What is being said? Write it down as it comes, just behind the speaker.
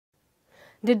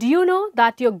Did you know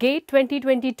that your GATE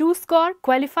 2022 score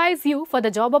qualifies you for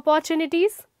the job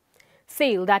opportunities?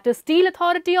 SAIL, that is Steel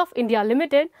Authority of India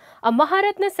Limited, a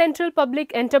Maharatna Central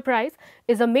Public Enterprise,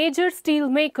 is a major steel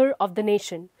maker of the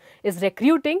nation, is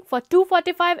recruiting for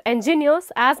 245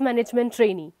 engineers as management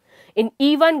trainee in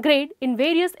E1 grade in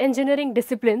various engineering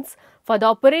disciplines for the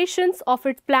operations of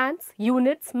its plants,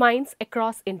 units, mines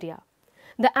across India.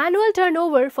 The annual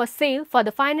turnover for SAIL for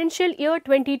the financial year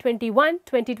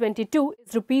 2021-2022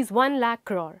 is Rs 1 lakh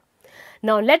crore.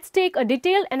 Now let's take a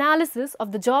detailed analysis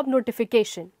of the job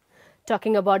notification.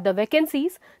 Talking about the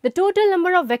vacancies, the total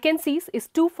number of vacancies is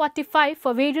 245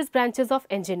 for various branches of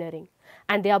engineering,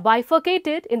 and they are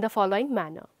bifurcated in the following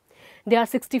manner. There are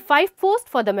 65 posts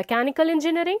for the mechanical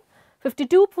engineering,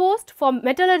 52 posts for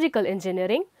metallurgical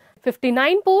engineering,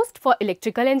 59 posts for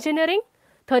electrical engineering,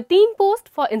 13 posts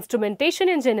for instrumentation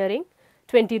engineering,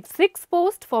 26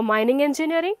 posts for mining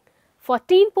engineering,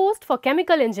 14 posts for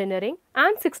chemical engineering,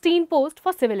 and 16 posts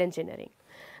for civil engineering.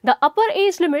 The upper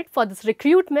age limit for this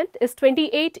recruitment is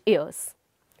 28 years,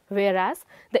 whereas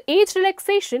the age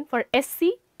relaxation for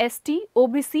SC, ST,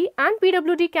 OBC and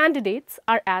PWD candidates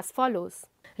are as follows.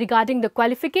 Regarding the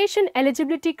qualification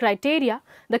eligibility criteria,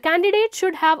 the candidate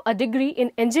should have a degree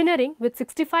in engineering with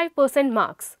 65%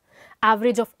 marks,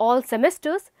 average of all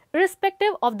semesters,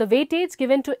 irrespective of the weightage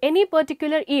given to any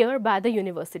particular year by the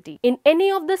university in any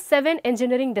of the 7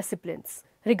 engineering disciplines.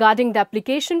 Regarding the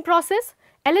application process,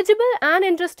 eligible and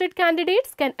interested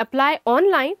candidates can apply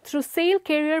online through SAIL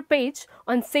career page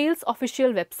on SAIL's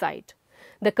official website.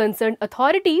 The concerned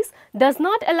authorities does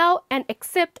not allow and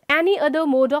accept any other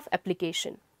mode of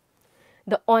application.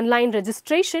 The online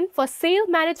registration for SAIL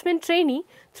Management Trainee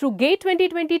through GATE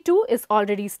 2022 is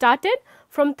already started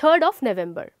from 3rd of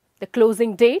November. The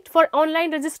closing date for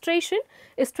online registration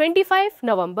is 25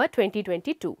 November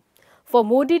 2022. For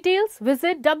more details,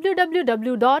 visit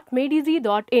www.medz.in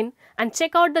and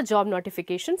check out the job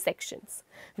notification sections.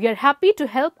 We are happy to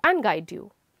help and guide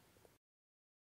you.